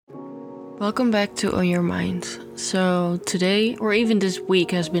Welcome back to On Your Mind. So today, or even this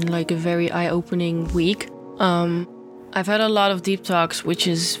week, has been like a very eye-opening week. I've had a lot of deep talks, which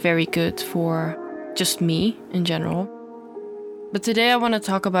is very good for just me in general. But today I want to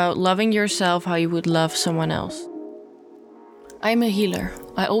talk about loving yourself how you would love someone else. I'm a healer.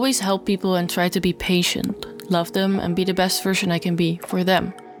 I always help people and try to be patient, love them, and be the best version I can be for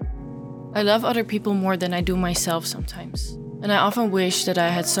them. I love other people more than I do myself sometimes. And I often wish that I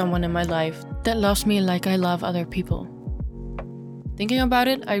had someone in my life that loves me like I love other people. Thinking about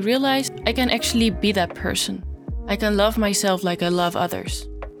it, I realized I can actually be that person. I can love myself like I love others.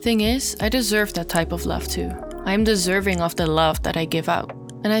 Thing is, I deserve that type of love too. I am deserving of the love that I give out.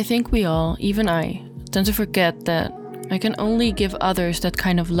 And I think we all, even I, tend to forget that I can only give others that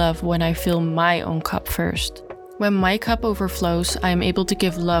kind of love when I fill my own cup first. When my cup overflows, I am able to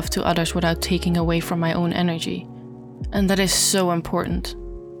give love to others without taking away from my own energy. And that is so important.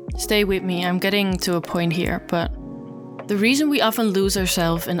 Stay with me, I'm getting to a point here, but the reason we often lose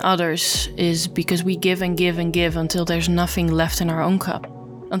ourselves in others is because we give and give and give until there's nothing left in our own cup.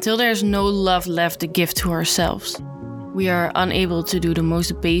 Until there's no love left to give to ourselves. We are unable to do the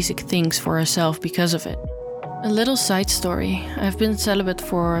most basic things for ourselves because of it. A little side story. I've been celibate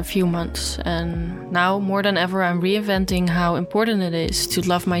for a few months, and now more than ever I'm reinventing how important it is to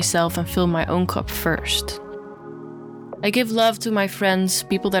love myself and fill my own cup first. I give love to my friends,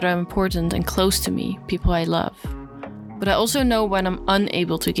 people that are important and close to me, people I love. But I also know when I'm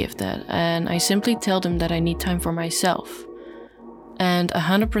unable to give that, and I simply tell them that I need time for myself. And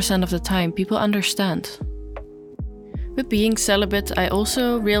 100% of the time, people understand. With being celibate, I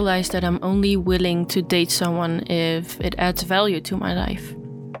also realized that I'm only willing to date someone if it adds value to my life.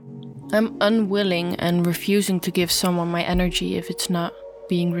 I'm unwilling and refusing to give someone my energy if it's not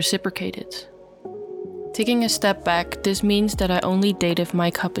being reciprocated. Taking a step back, this means that I only date if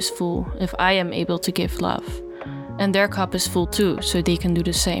my cup is full, if I am able to give love. And their cup is full too, so they can do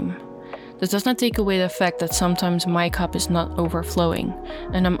the same. This does not take away the fact that sometimes my cup is not overflowing,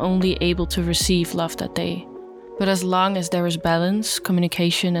 and I'm only able to receive love that day. But as long as there is balance,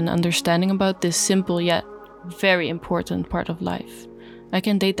 communication, and understanding about this simple yet very important part of life, I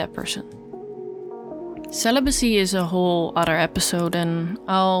can date that person. Celibacy is a whole other episode, and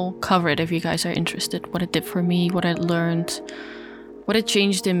I'll cover it if you guys are interested. What it did for me, what I learned, what it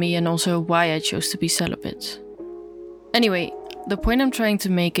changed in me, and also why I chose to be celibate. Anyway, the point I'm trying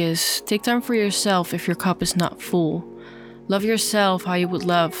to make is take time for yourself if your cup is not full. Love yourself how you would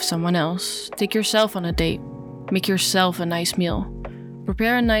love someone else. Take yourself on a date. Make yourself a nice meal.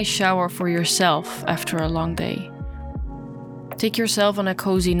 Prepare a nice shower for yourself after a long day. Take yourself on a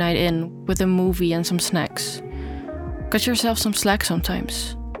cozy night in with a movie and some snacks. Cut yourself some slack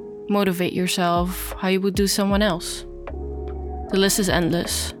sometimes. Motivate yourself how you would do someone else. The list is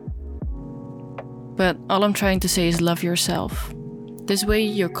endless. But all I'm trying to say is love yourself. This way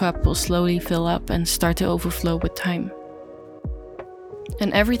your cup will slowly fill up and start to overflow with time.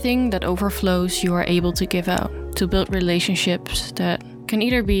 And everything that overflows you are able to give out to build relationships that can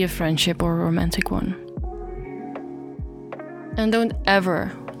either be a friendship or a romantic one. And don't ever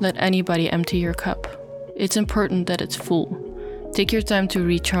let anybody empty your cup. It's important that it's full. Take your time to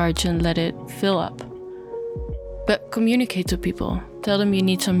recharge and let it fill up. But communicate to people. Tell them you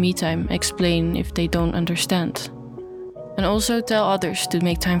need some me time. Explain if they don't understand. And also tell others to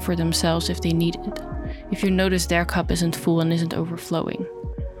make time for themselves if they need it. If you notice their cup isn't full and isn't overflowing.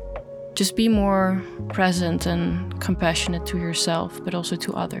 Just be more present and compassionate to yourself, but also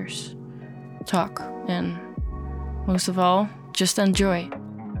to others. Talk, and most of all, just enjoy.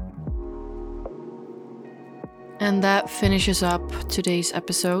 And that finishes up today's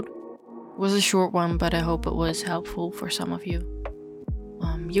episode. It was a short one, but I hope it was helpful for some of you.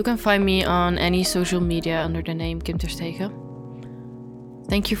 You can find me on any social media under the name Kim Terstegen.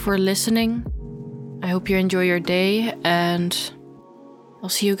 Thank you for listening. I hope you enjoy your day, and I'll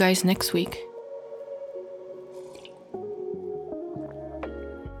see you guys next week.